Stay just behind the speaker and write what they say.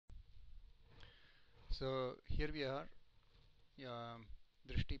So here we are.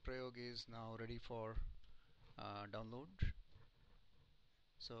 Drishti Prayog is now ready for download.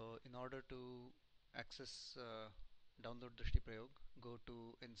 So in order to access download Drishti Prayog, go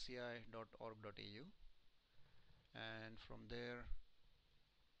to nci.org.au, and from there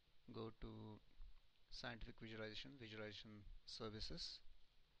go to scientific visualization services.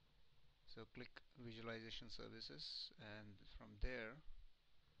 So click visualization services, and from there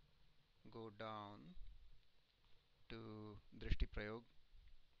go down to Drishti Prayog,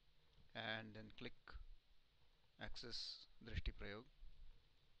 and then click access Drishti Prayog.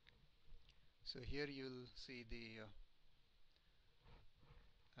 So here you'll see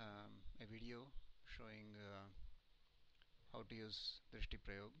a video showing how to use Drishti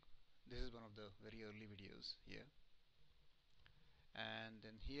Prayog. This is one of the very early videos here, and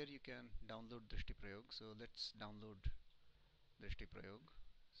then here you can download Drishti Prayog. So let's download Drishti Prayog.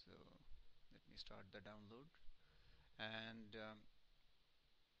 So let me start the download, and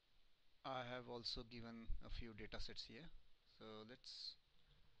I have also given a few datasets here. So let's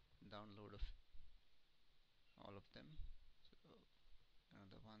download all of them. So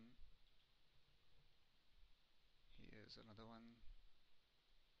another one, here's another one,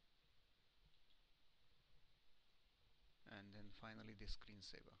 and then finally the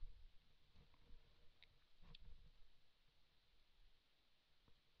screensaver.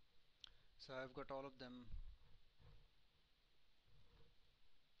 So I've got all of them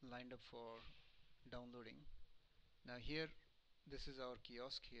lined up for downloading. Now here, this is our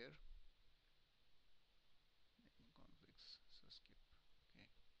kiosk here. Conflicts, so skip. Okay.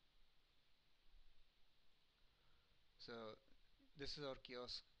 So this is our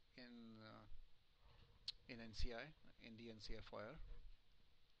kiosk in NCI, in the NCI file.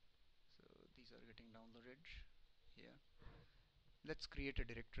 So these are getting downloaded here. Let's create a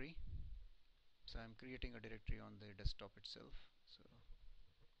directory. So I'm creating a directory on the desktop itself. So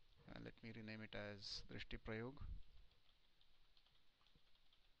let me rename it as Drishti Prayog.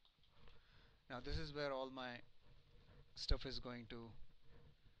 Now this is where all my stuff is going to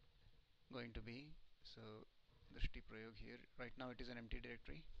be. So Drishti Prayog here. Right now it is an empty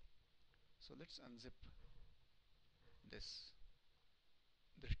directory. So let's unzip this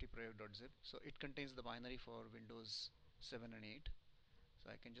DrishtiPrayog.zip. So it contains the binary for Windows 7 and 8. So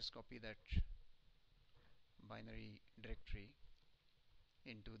I can just copy that binary directory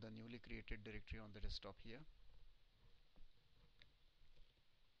into the newly created directory on the desktop here.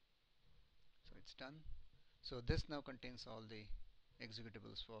 So it's done. So this now contains all the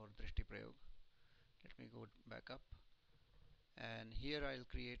executables for Drishti Prayog. Let me go back up, and here I'll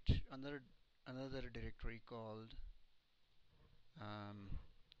create another directory called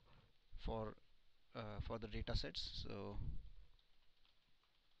for the datasets. So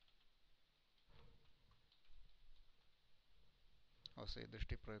I'll say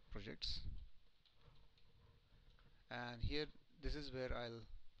Drishti Prayog projects, and here this is where I'll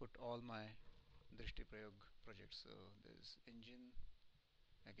put all my Drishti Prayog projects. So there's engine,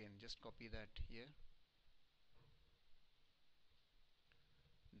 again just copy that here,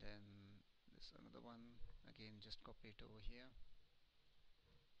 then this another one, again just copy it over here,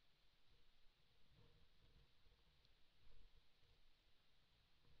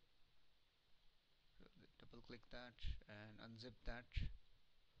 so double click that and unzip that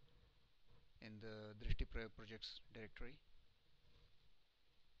in the Drishti Prayog projects directory.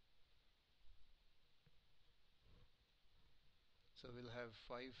 So we'll have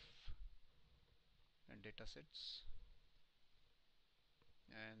 5 datasets,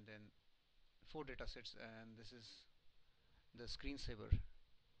 and then 4 datasets, and this is the screensaver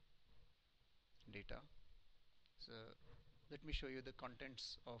data. So let me show you the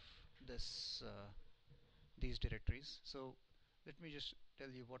contents of these directories. So let me just tell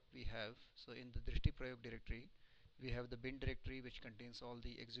you what we have. So in the Drishti Prayog directory, we have the bin directory, which contains all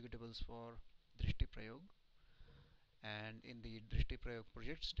the executables for Drishti Prayog, and in the Drishti Prayog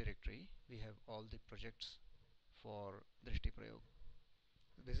projects directory, we have all the projects for Drishti Prayog.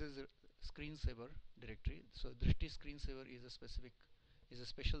 This is a screensaver directory. So Drishti screensaver is a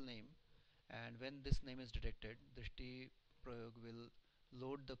special name, and when this name is detected, Drishti Prayog will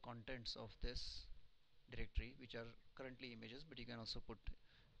load the contents of this directory, which are currently images, but you can also put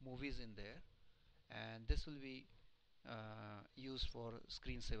movies in there, and this will be used for uh,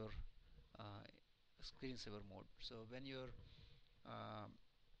 screensaver mode. So uh,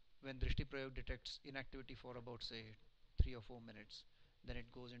 when Drishti Prayog detects inactivity for about say 3 or 4 minutes, then it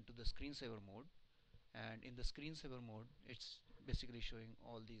goes into the screensaver mode, and in the screensaver mode it's basically showing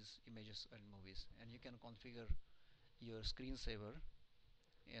all these images and movies, and you can configure your screensaver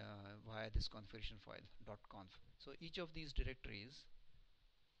via via this configuration file .conf. So each of these directories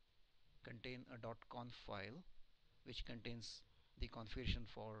contain a .conf file which contains the configuration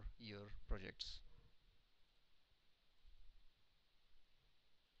for your projects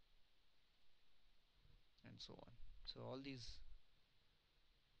and so on. So all these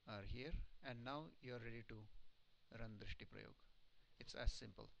are here, and now you are ready to run Drishti Prayog. It's as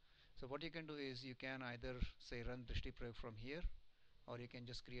simple. So what you can do is you can either say run Drishti Prayog from here, or you can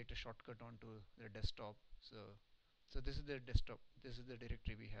just create a shortcut onto the desktop. So this is the desktop, this is the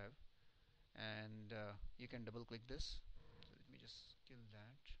directory we have, and you can double click this. So let me just kill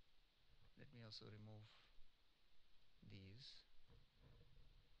that. Let me also remove these,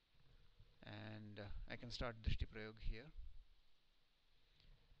 and I can start Drishti Prayog here.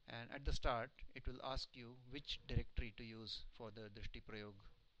 And at the start it will ask you which directory to use for the Drishti Prayog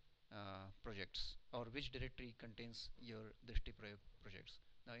projects, or which directory contains your Drishti Prayog projects.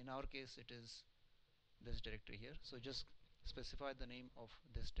 Now in our case it is this directory here, so just specify the name of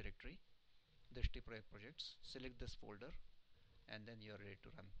this directory, Drishti Prayog projects, select this folder, and then you are ready to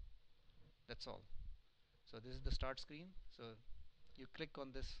run. That's all. So this is the start screen. So you click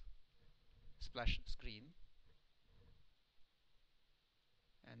on this splash screen,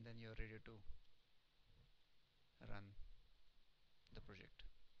 and then you are ready to run the project.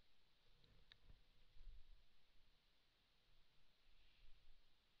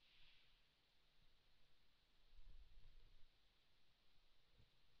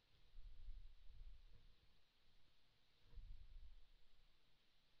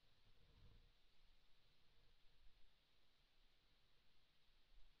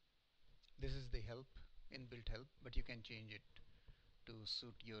 This is the help, inbuilt help, but you can change it to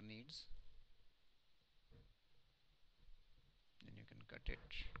suit your needs. Then you can cut it,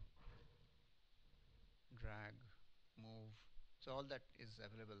 drag, move. So all that is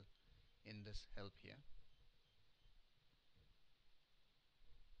available in this help here.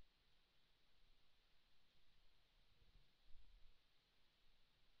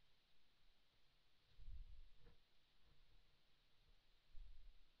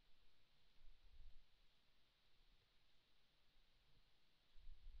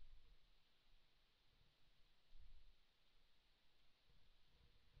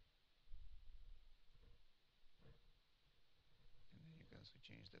 And then you can also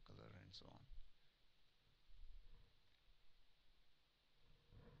change the color and so on.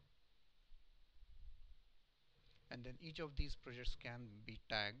 And then each of these projects can be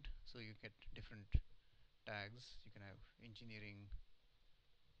tagged, so you get different tags. You can have engineering,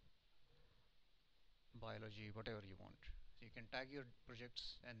 biology, whatever you want. So you can tag your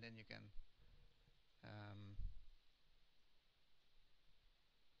projects, and then you can um,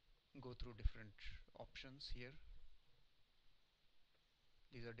 go through different options here.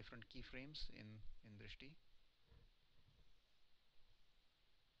 These are different keyframes in Drishti.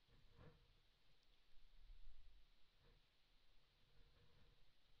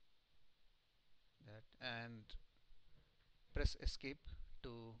 That, and press escape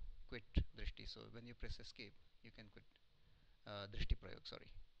to quit Drishti. So when you press escape, you can quit Drishti Prayog,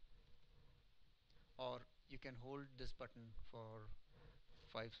 sorry. Or you can hold this button for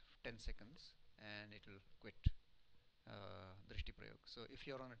 5-10 seconds and it will quit Drishti Prayog. So if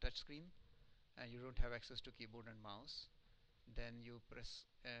you're on a touch screen and you don't have access to keyboard and mouse, then you press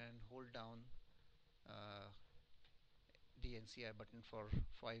and hold down uh, the NCI button for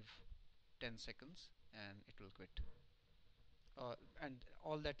 5-10 seconds and it will quit. And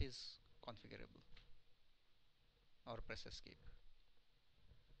all that is configurable. Or press escape.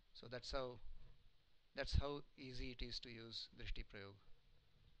 So that's how easy it is to use Drishti Prayog.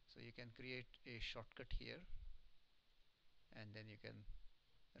 So you can create a shortcut here, and then you can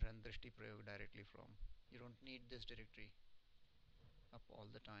run Drishti Prayog directly from. You don't need this directory up all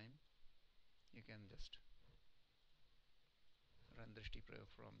the time. You can just run Drishti Prayog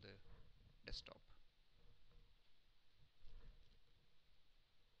from the desktop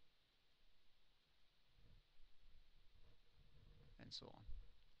and so on.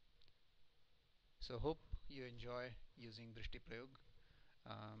 So hope you enjoy using Drishti Prayog.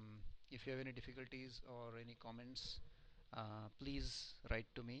 If you have any difficulties or any comments, please write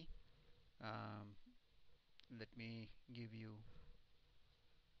to me. Um, let me give you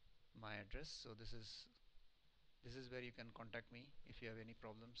my address. So this is where you can contact me if you have any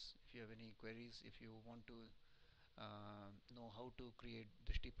problems, if you have any queries, if you want to know how to create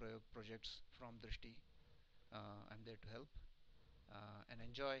Drishti Prayog projects from Drishti. I'm there to help, and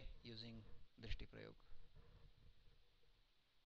enjoy using Drishti Prayog.